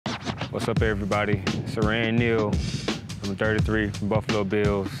What's up, everybody? Siran Neal, I'm 33 from Buffalo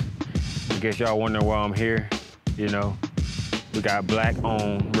Bills. I guess y'all wondering why I'm here. You know, we got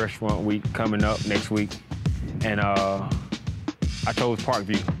Black-owned Restaurant Week coming up next week, and I chose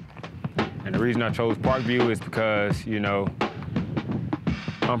Parkview. And the reason I chose Parkview is because, you know,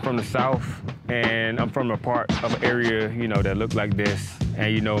 I'm from the South, and I'm from a part of an area, you know, that look like this.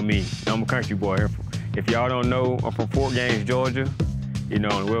 And you know me, I'm a country boy. If y'all don't know, I'm from Fort Gaines, Georgia. You know,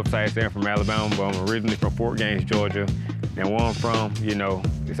 on the website saying I'm from Alabama, but I'm originally from Fort Gaines, Georgia. And where I'm from, you know,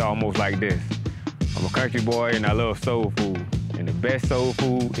 it's almost like this. I'm a country boy and I love soul food. And the best soul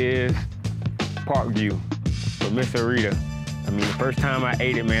food is Parkview with Miss Harrita. I mean, the first time I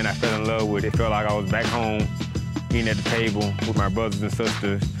ate it, man, I fell in love with it. It felt like I was back home eating at the table with my brothers and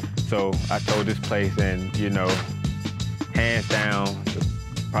sisters. So I chose this place, and, you know, hands down,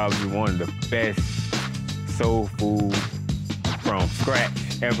 probably one of the best soul food from scratch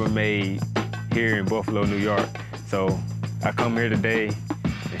ever made here in Buffalo, New York. So I come here today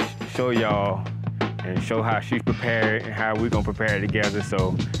and show y'all and show how she's prepared and how we're gonna prepare it together.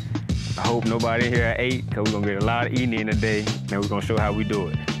 So I hope nobody here ate, because we're gonna get a lot of eating in today, and we're gonna show how we do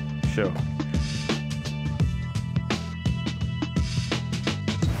it. Sure.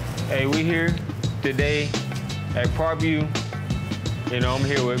 Hey, we here today at Parkview. You know, I'm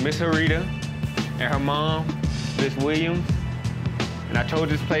here with Miss Harrita and her mom, Miss Williams. And I chose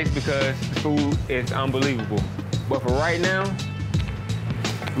this place because the food is unbelievable. But for right now,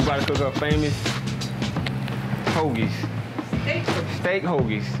 we about to cook up famous hoagies. Steak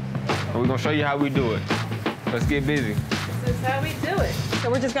hoagies. And we're gonna show you how we do it. Let's get busy. This is how we do it. So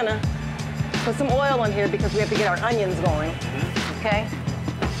we're just gonna put some oil on here because we have to get our onions going, okay?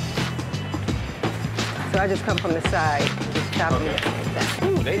 So I just come from the side and just chop them like that.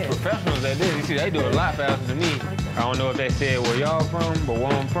 Ooh, they professionals at this. You see, they do it a lot faster than me. I don't know if they said where y'all from, but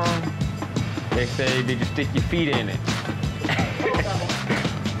where I'm from, they say, did you stick your feet in it?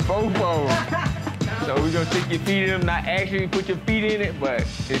 Both of them. So we're gonna stick your feet in them, not actually put your feet in it, but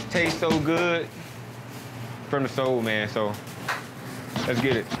it tastes so good from the soul, man. So let's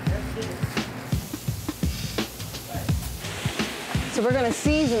get it. So we're gonna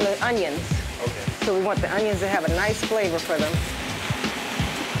season the onions. Okay. So we want the onions to have a nice flavor for them.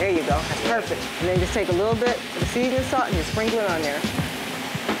 There you go, that's perfect. And then just take a little bit of the seasoning salt and just sprinkle it on there.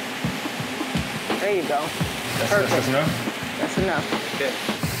 There you go. Perfect. That's enough? That's enough. Yeah.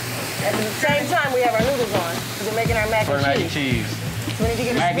 At the same time, we have our noodles on, because we're making our mac and cheese. Mac and cheese. So we need to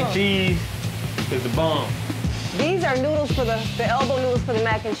get Mac a spoon. and cheese is the bomb. These are noodles for the elbow noodles for the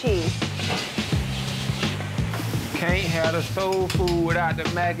mac and cheese. Can't have the soul food without the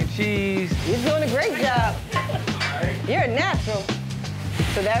mac and cheese. You're doing a great job. You're a natural.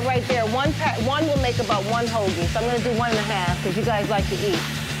 So that right there, one will make about one hoagie. So I'm gonna do 1.5, because you guys like to eat.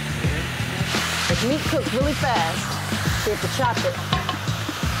 If meat cooks really fast, so you have to chop it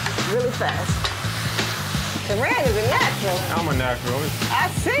really fast. Siran is a natural. I'm a natural. I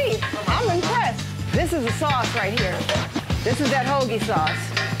see. I'm impressed. This is the sauce right here. This is that hoagie sauce.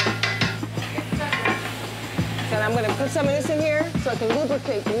 So I'm gonna put some of this in here so it can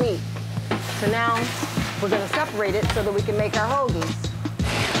lubricate the meat. So now we're gonna separate it so that we can make our hoagies.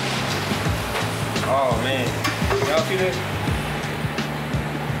 Oh, man. Y'all see this?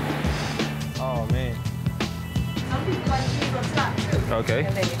 Oh, man. Some people like cheese on top, too. Okay.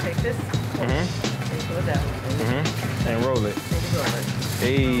 And then you take this, and you put it down. And roll it. And you roll it.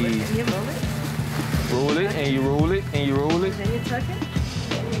 Hey. And you roll it. Roll it, and you roll it, and you roll it. Then you tuck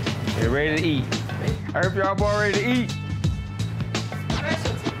it. You're ready to eat. I hope y'all boys ready to eat.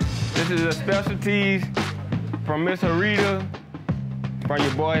 Specialty. This is a specialties from Miss Harrita, from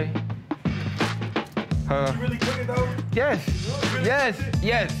your boy. You really cook it though? Yes. Really Yes.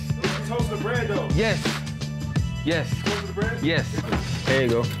 Yes. You toast the bread though? Yes. Yes. Toast the bread? Yes. There you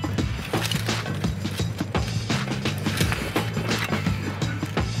go.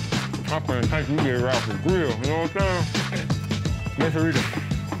 I'm gonna take you get it off the grill. You know what I'm saying? Miss Harrita,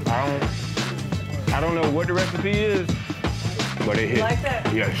 I don't know what the recipe is, but it hits. You like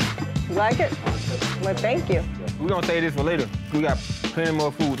that? Yes. You like it? Well, thank you. We're gonna save this for later. We got plenty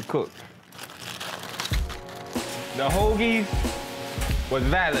more food to cook. The hoagies was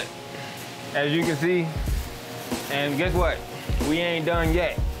valid, as you can see. And guess what? We ain't done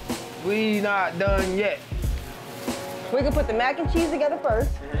yet. We not done yet. We can put the mac and cheese together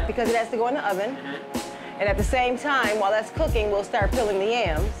first because it has to go in the oven. And at the same time, while that's cooking, we'll start peeling the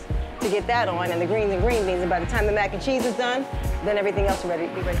yams to get that on and the greens and green beans. And by the time the mac and cheese is done, then everything else will be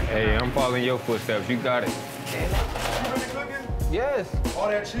ready. Hey, I'm following your footsteps. You got it. You really cooking? Yes. All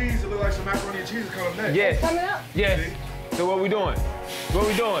that cheese, it look like some macaroni and cheese is coming next. Yes. It's coming up. Yes. So what we doing? What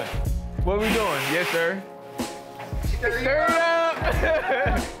we doing? What we doing? Yes, sir. Stir it up.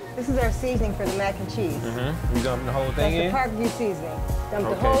 This is our seasoning for the mac and cheese. Mm-hmm. You dumping the whole That's thing the in? barbecue seasoning. Dump the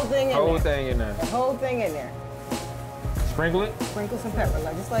Okay. whole thing in Whole there. thing in there. The whole thing in there. Sprinkle it. Sprinkle some pepper,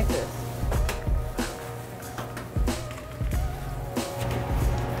 like just like this.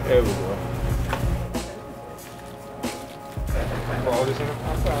 There we go. Pour all this in there?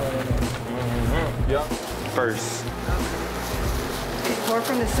 I'll throw it in there. Mm-hmm. Yep. First. Pour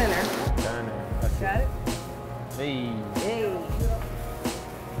from the center. Down there. That's Got it? Hey. Hey.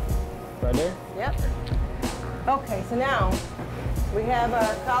 Right there? Yep. Okay, so now we have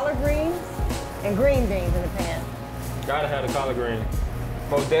our collard greens and green beans in the pan. Gotta have the collard greens.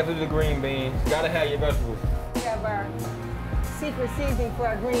 Most definitely the green beans. Gotta have your vegetables. We have our secret seasoning for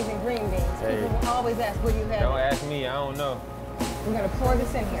our greens and green beans. Hey. People will always ask, what do you have? Don't ask me, I don't know. We're gonna pour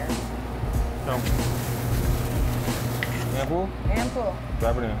this in here. No. Handful? Handful.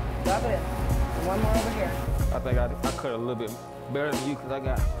 Drop it in. Drop it in. And one more over here. I think I cut a little bit better than you because I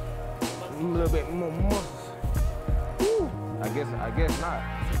got a little bit more muscles. Woo. I guess not.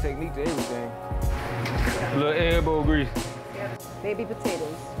 It's a technique to everything. A little elbow grease. Baby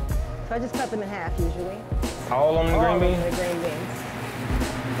potatoes. So I just cut them in half usually. All on the All green of beans? the green beans.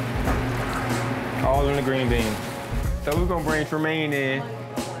 All in the green beans. So we're gonna bring Tremaine in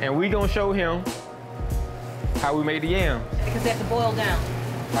and we gonna show him how we make the yams. Because they have to boil down.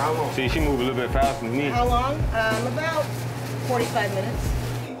 How long? See, she moved a little bit faster than me. How long? About 45 minutes.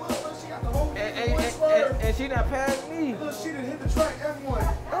 And she not past me. Look, she done hit the track, everyone.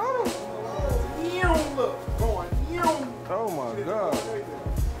 Oh, look, going, Oh my God.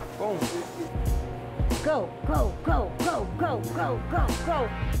 Boom. Go, go, go, go, go, go, go, go.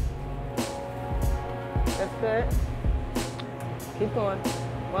 That's good. Keep going.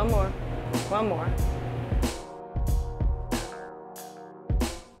 One more. One more.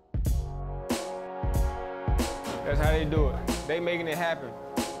 That's how they do it. They making it happen.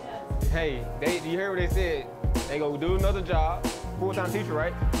 Hey, you heard what they said? They go do another job, full-time teacher,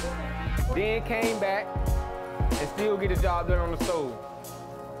 right? Then came back and still get the job done on the stove.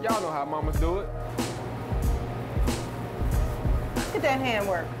 Y'all know how mamas do it. Look at that hand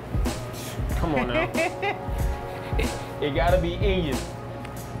work. Come on now. It gotta be in you,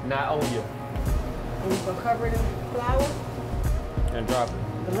 not on you. And you can cover it in flour. And drop it.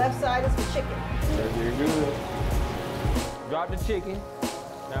 The left side is for chicken. That's very good. Drop the chicken.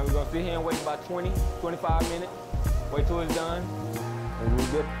 Now we're gonna sit here and wait about 20, 25 minutes. Wait till it's done. And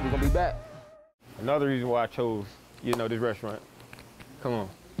we're gonna be back. Another reason why I chose, this restaurant. Come on.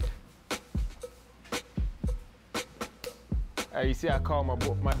 Hey, you see I called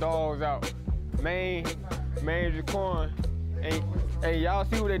my dogs out. Manager Corn. Hey, y'all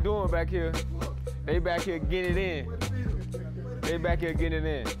see what they doing back here? They back here getting it in. They back here getting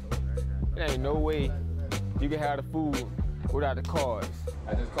it in. There ain't no way you can have the food without the cars.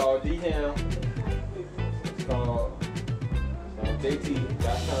 I just called D-Ham. It's called JT.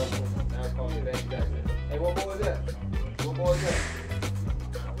 That's how now it's called Today. Hey, what boy is that? What boy is that?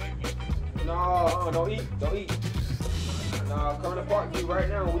 No, don't eat. Don't eat. Nah, come to Parkview right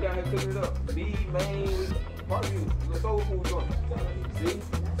now. We down here cooking it up. Main Parkview. The soul food joint. See?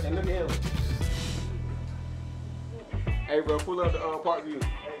 And look at him. Hey, bro, pull up the Parkview.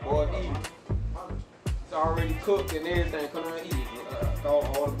 Boy, eat. It's already cooked and everything. Come on and eat it.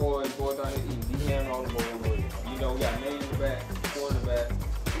 All the boys down here eating. D-Ham all the boys. We got Main in the back, Corn in the back.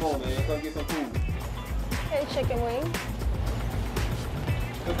 Come on, man. Come get some food. Hey, chicken wings.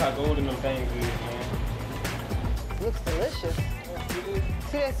 Look how golden them things is, man. Looks delicious.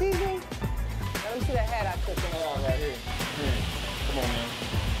 See that seasoning? Let me see that hat I cooked in. Right here. Come on, man.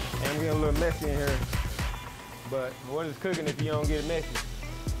 And we get a little messy in here. But what is cooking if you don't get it messy?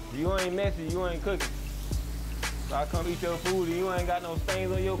 If you ain't messy, you ain't cooking. So I come eat your food and you ain't got no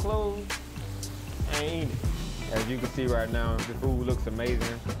stains on your clothes, I ain't eating it. As you can see right now, the food looks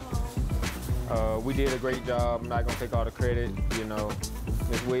amazing. We did a great job. I'm not gonna take all the credit,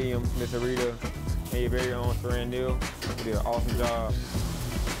 Miss Williams, Miss Harrita, and your very own Siran Neal. We did an awesome job.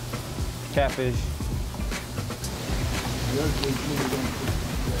 Catfish.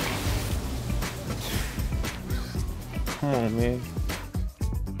 Come on, man.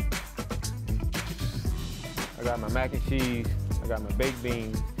 I got my mac and cheese. I got my baked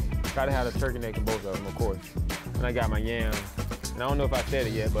beans. Gotta have the turkey neck in both of them, of course. And I got my yams. And I don't know if I said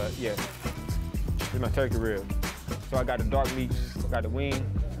it yet, but yeah, it's my turkey rib. So I got the dark meat, I got the wing,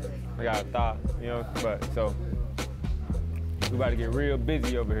 I got a thigh, so we about to get real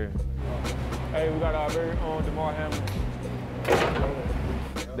busy over here. Hey, we got our very own DeMar Hamlin.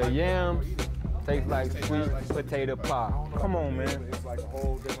 The yams taste like sweet potato pie. Come on, man. It's like a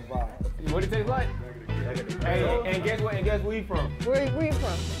whole different vibe. What it taste like? Hey, and guess what? And guess where you from? Where you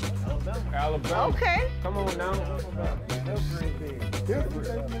from? Alabama. Okay. Come on now.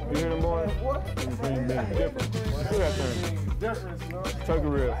 Different. You hear them boys? What? Different. Look at that thing. Difference, no? Turkey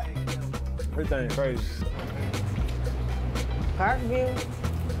rib. Everything crazy. Parkview.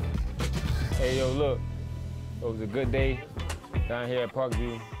 Hey, yo, look. It was a good day down here at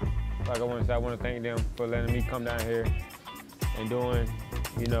Parkview. Like I want to thank them for letting me come down here and doing,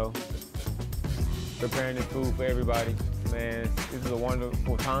 you know, preparing this food for everybody. Man, this is a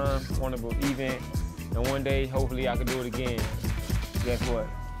wonderful time, wonderful event. And one day, hopefully I can do it again. Guess what?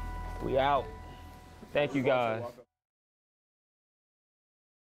 We out. Thank you guys.